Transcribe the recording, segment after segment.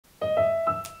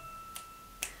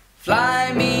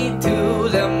Fly me to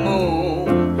the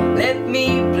moon, let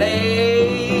me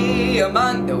play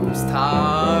among those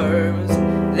stars.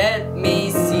 Let me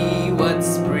see what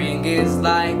spring is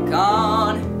like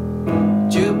on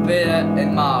Jupiter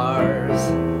and Mars.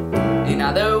 In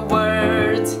other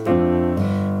words,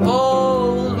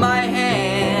 hold my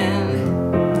hand.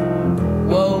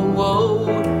 Whoa, whoa.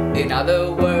 In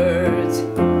other words,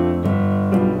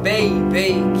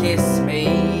 baby, kiss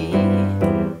me.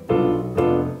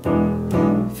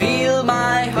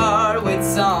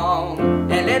 Song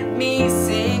and let me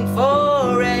sing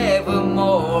forevermore.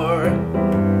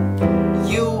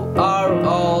 You are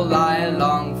all I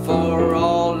long for,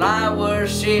 all I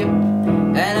worship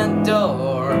and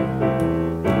adore.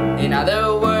 In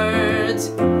other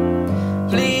words,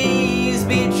 please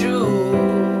be true.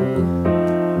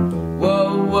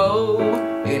 Whoa, whoa.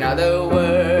 In other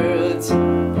words,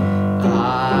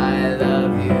 I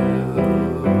love you.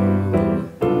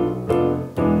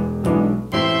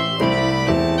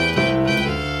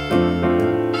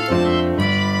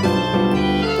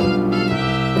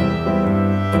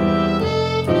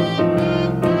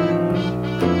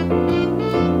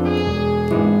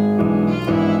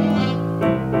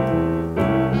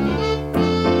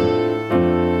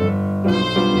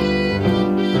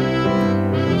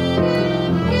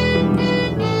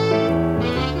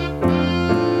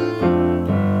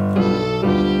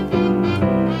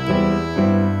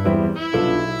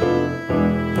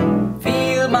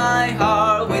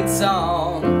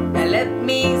 Song and let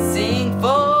me sing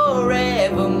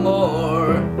forevermore.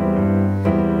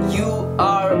 You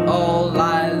are all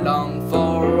I long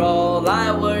for, all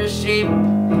I worship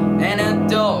and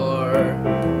adore.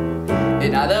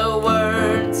 In other